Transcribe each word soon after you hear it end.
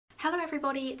Hello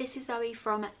everybody, this is Zoe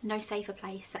from No Safer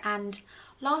Place, and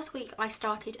last week I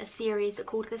started a series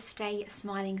called the Stay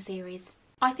Smiling series.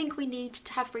 I think we need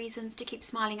to have reasons to keep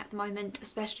smiling at the moment,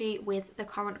 especially with the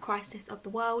current crisis of the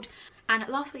world. And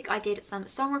last week I did some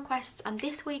song requests, and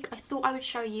this week I thought I would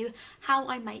show you how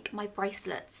I make my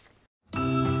bracelets.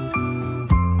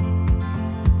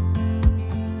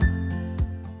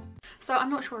 So I'm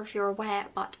not sure if you're aware,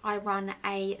 but I run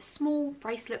a small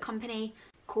bracelet company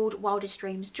called Wildest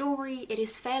Dreams Jewellery. It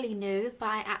is fairly new, but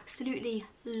I absolutely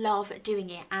love doing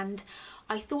it, and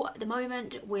I thought at the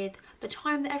moment, with the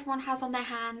time that everyone has on their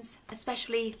hands,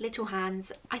 especially little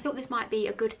hands, I thought this might be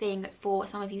a good thing for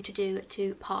some of you to do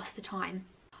to pass the time.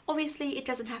 Obviously it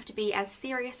doesn't have to be as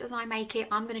serious as I make it.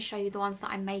 I'm going to show you the ones that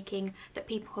I'm making that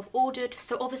people have ordered,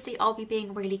 so obviously I'll be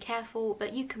being really careful,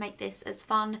 but you can make this as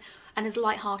fun and as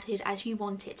light-hearted as you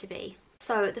want it to be.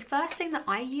 So the first thing that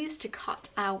I use to cut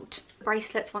out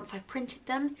bracelets once I've printed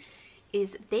them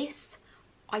is this.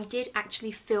 I did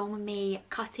actually film me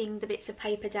cutting the bits of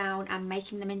paper down and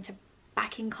making them into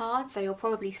backing cards, so you'll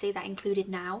probably see that included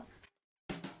now.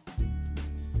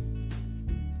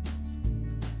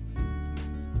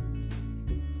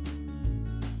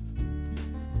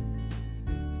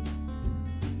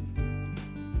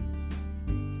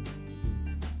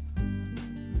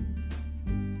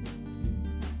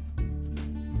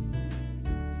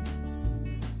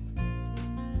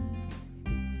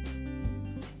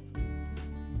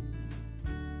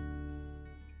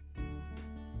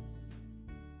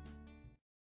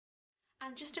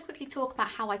 And just to quickly talk about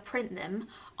how I print them,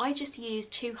 I just use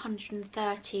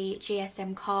 230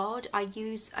 GSM card. I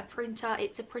use a printer.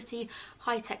 It's a pretty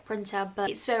high-tech printer, but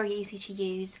it's very easy to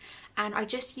use. And I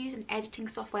just use an editing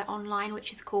software online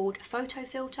which is called Photo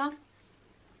Filter.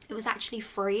 It was actually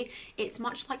free. It's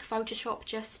much like Photoshop,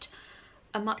 just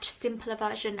a much simpler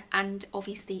version, and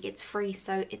obviously it's free,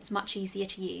 so it's much easier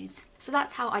to use. So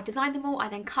that's how I designed them all. I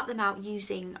then cut them out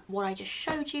using what I just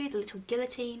showed you, the little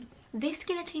guillotine. This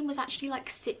guillotine was actually like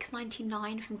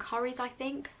 $6.99 from Curry's, I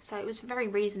think, so it was very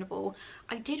reasonable.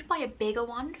 I did buy a bigger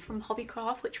one from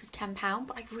Hobbycraft, which was £10,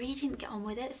 but I really didn't get on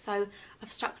with it, so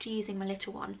I've stuck to using my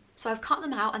little one. So I've cut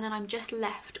them out, and then I'm just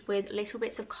left with little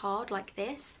bits of card like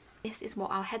this. This is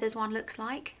what our Heather's one looks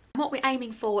like. And what we're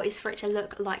aiming for is for it to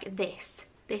look like this.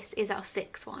 This is our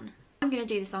 6th one. I'm going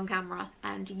to do this on camera,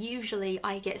 and usually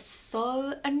I get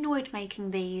so annoyed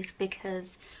making these because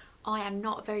I am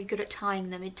not very good at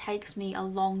tying them. It takes me a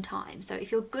long time. So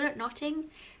if you're good at knotting,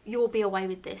 you'll be away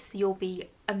with this. You'll be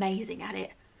amazing at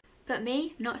it. But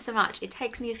me, not so much. It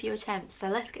takes me a few attempts, so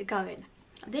let's get going.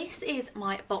 This is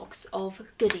my box of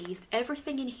goodies.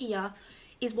 Everything in here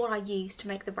is what I use to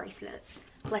make the bracelets.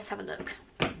 Let's have a look.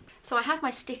 So I have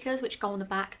my stickers which go on the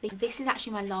back. This is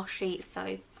actually my last sheet,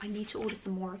 so I need to order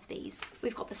some more of these.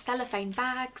 We've got the cellophane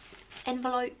bags,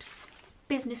 envelopes,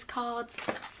 business cards,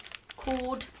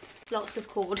 cord, lots of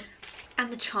cord,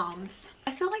 and the charms.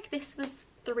 I feel like this was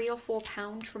 £3 or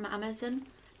 £4 from Amazon,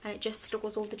 and it just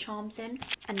stores all the charms in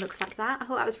and looks like that. I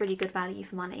thought that was really good value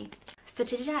for money. So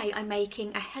today I'm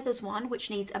making a Heather's one which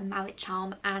needs a mallet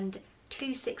charm and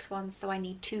 2 6 ones, so I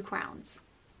need 2 crowns.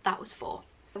 That was 4.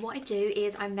 What I do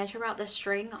is I measure out the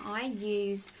string. I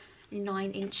use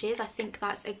 9 inches. I think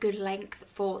that's a good length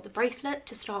for the bracelet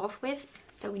to start off with.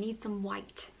 So we need some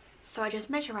white. So I just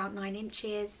measure out 9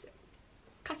 inches,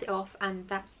 cut it off, and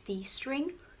that's the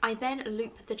string. I then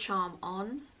loop the charm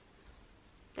on.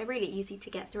 They're really easy to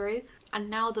get through. And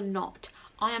now the knot.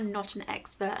 I am not an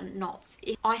expert at knots.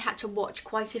 I had to watch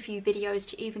quite a few videos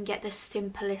to even get the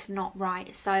simplest knot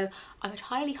right, so I would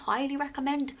highly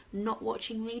recommend not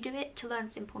watching me do it to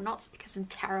learn simple knots, because I'm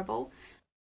terrible.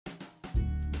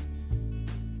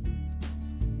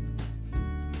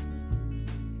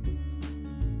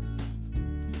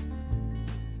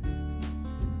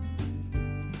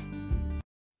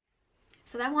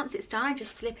 So then once it's done, I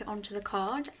just slip it onto the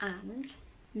card and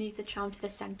move the charm to the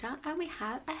center, and we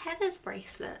have a Heather's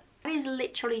bracelet. That is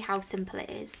literally how simple it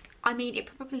is. I mean, it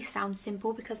probably sounds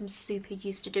simple because I'm super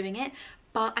used to doing it,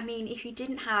 but I mean, if you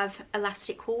didn't have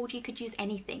elastic cord, you could use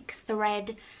anything,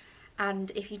 thread.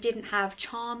 And if you didn't have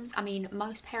charms, I mean,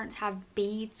 most parents have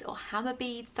beads or hammer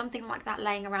beads, something like that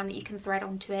laying around that you can thread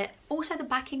onto it. Also the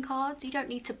backing cards, you don't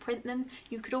need to print them.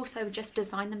 You could also just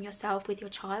design them yourself with your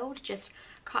child. Just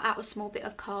cut out a small bit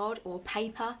of card or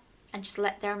paper and just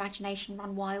let their imagination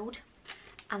run wild.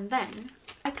 And then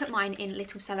I put mine in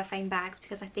little cellophane bags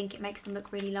because I think it makes them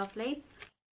look really lovely.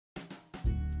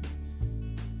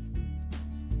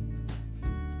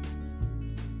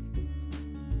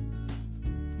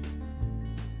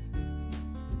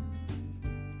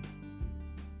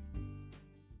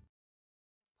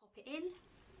 Pop it in,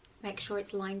 Make sure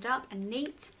it's lined up and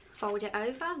neat. Fold it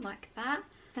over like that.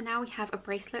 So now we have a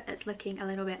bracelet that's looking a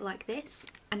little bit like this.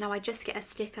 And now I just get a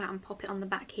sticker and pop it on the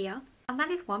back here. And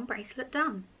that is one bracelet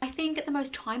done. I think the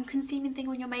most time consuming thing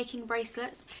when you're making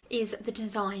bracelets is the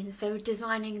design. So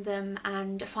designing them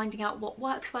and finding out what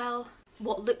works well,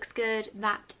 what looks good,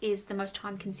 that is the most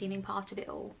time consuming part of it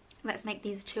all. Let's make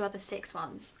these 2 other 6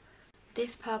 ones.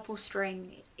 This purple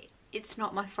string, it's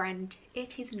not my friend.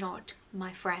 It is not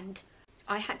my friend.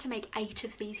 I had to make 8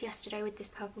 of these yesterday with this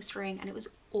purple string and it was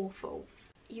awful.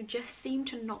 You just seem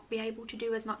to not be able to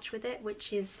do as much with it,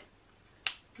 which is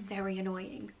very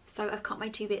annoying. So I've cut my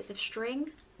 2 bits of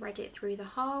string, read it through the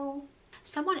hole.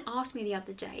 Someone asked me the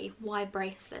other day why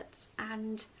bracelets,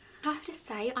 and I have to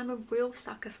say I'm a real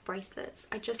sucker for bracelets.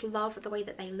 I just love the way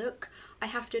that they look. I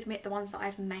have to admit the ones that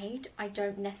I've made I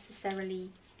don't necessarily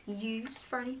use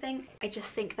for anything. I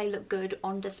just think they look good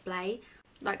on display.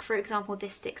 Like for example,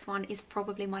 this 6 one is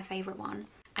probably my favourite one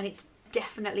and it's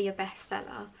definitely a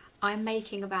bestseller. I'm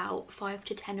making about 5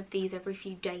 to 10 of these every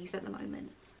few days at the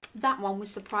moment. That one was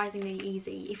surprisingly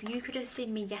easy. If you could have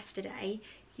seen me yesterday,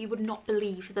 you would not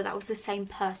believe that that was the same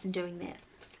person doing it.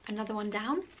 Another one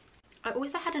down. I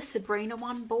also had a Sabrina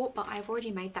one bought, but I've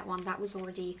already made that one. That was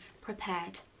already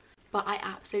prepared. But I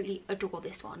absolutely adore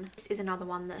this one. This is another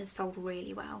one that has sold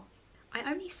really well.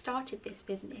 I only started this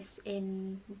business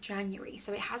in January,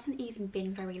 so it hasn't even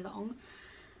been very long.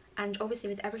 And obviously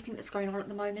with everything that's going on at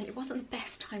the moment, it wasn't the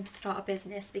best time to start a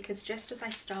business, because just as I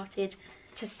started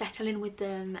to settle in with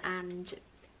them and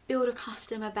build a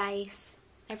customer base,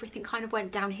 everything kind of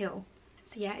went downhill.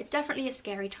 So yeah, it's definitely a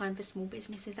scary time for small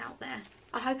businesses out there.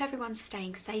 I hope everyone's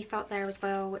staying safe out there as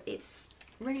well. It's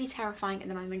really terrifying at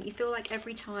the moment. You feel like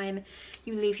every time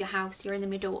you leave your house, you're in the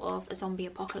middle of a zombie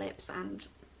apocalypse, and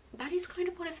that is kind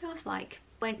of what it feels like.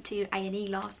 Went to A&E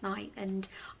last night and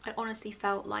I honestly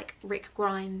felt like Rick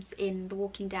Grimes in The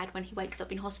Walking Dead when he wakes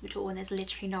up in hospital and there's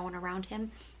literally no one around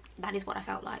him. That is what I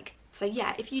felt like. So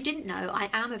yeah, if you didn't know, I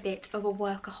am a bit of a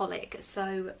workaholic.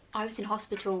 So I was in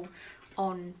hospital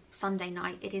on Sunday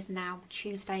night. It is now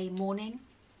Tuesday morning.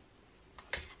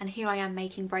 And here I am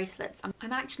making bracelets.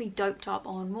 I'm actually doped up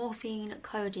on morphine,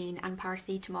 codeine and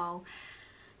paracetamol.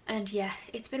 And yeah,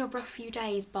 it's been a rough few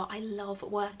days, but I love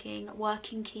working.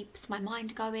 Working keeps my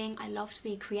mind going. I love to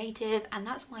be creative, and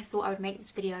that's why I thought I would make this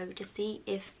video, to see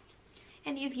if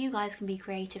any of you guys can be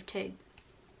creative too.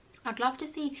 I'd love to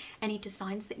see any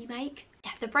designs that you make.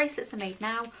 Yeah, the bracelets are made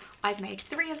now. I've made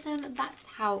 3 of them. That's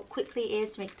how quickly it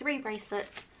is to make 3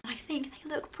 bracelets. I think they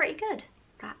look pretty good.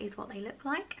 That is what they look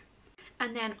like.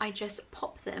 And then I just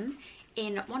pop them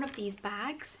in one of these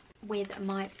bags with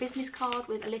my business card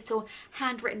with a little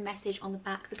handwritten message on the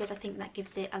back, because I think that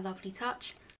gives it a lovely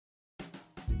touch.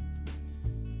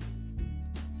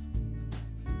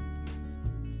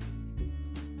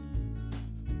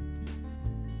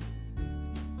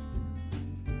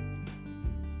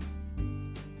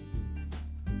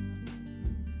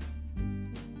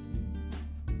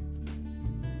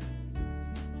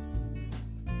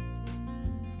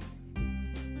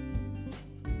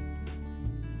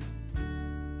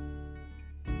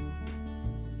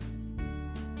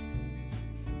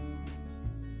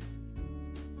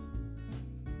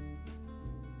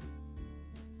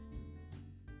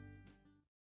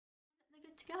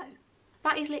 To go.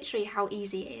 That is literally how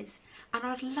easy it is, and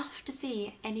I'd love to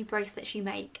see any bracelets you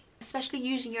make, especially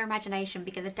using your imagination,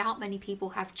 because I doubt many people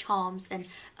have charms and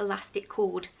elastic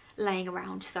cord laying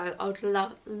around, so I'd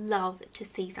love to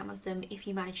see some of them if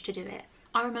you manage to do it.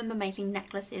 I remember making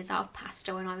necklaces out of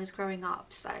pasta when I was growing up,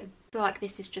 so I feel like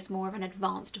this is just more of an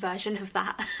advanced version of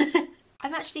that.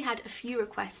 I've actually had a few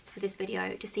requests for this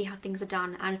video to see how things are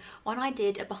done, and when I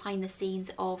did a behind the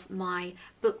scenes of my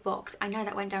book box, I know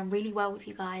that went down really well with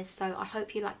you guys, so I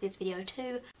hope you like this video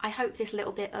too. I hope this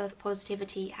little bit of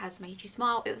positivity has made you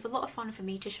smile. It was a lot of fun for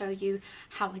me to show you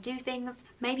how I do things.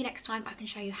 Maybe next time I can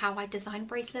show you how I design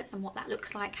bracelets and what that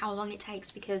looks like, how long it takes,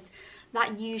 because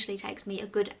that usually takes me a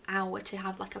good hour to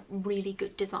have like a really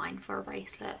good design for a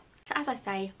bracelet. So as I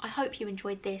say, I hope you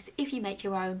enjoyed this. If you make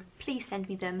your own, please send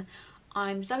me them.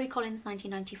 I'm Zoe Collins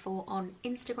 1994 on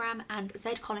Instagram and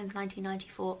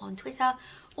zcollins1994 on Twitter,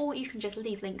 or you can just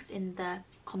leave links in the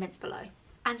comments below.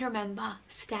 And remember,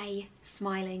 stay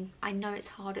smiling. I know it's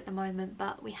hard at the moment,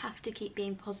 but we have to keep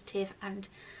being positive and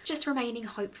just remaining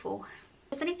hopeful.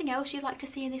 If there's anything else you'd like to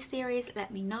see in this series,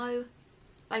 let me know.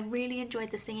 I really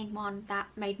enjoyed the singing one. That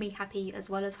made me happy, as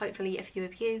well as hopefully a few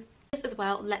of you. Just as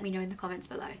well, let me know in the comments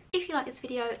below. If you like this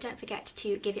video, don't forget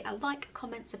to give it a like,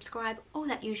 comment, subscribe, all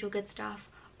that usual good stuff.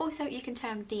 Also, you can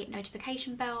turn the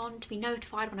notification bell on to be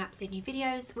notified when I upload new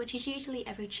videos, which is usually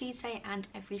every Tuesday and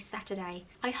every Saturday.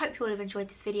 I hope you all have enjoyed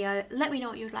this video. Let me know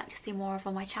what you would like to see more of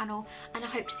on my channel, and I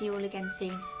hope to see you all again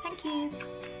soon. Thank you.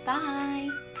 Bye.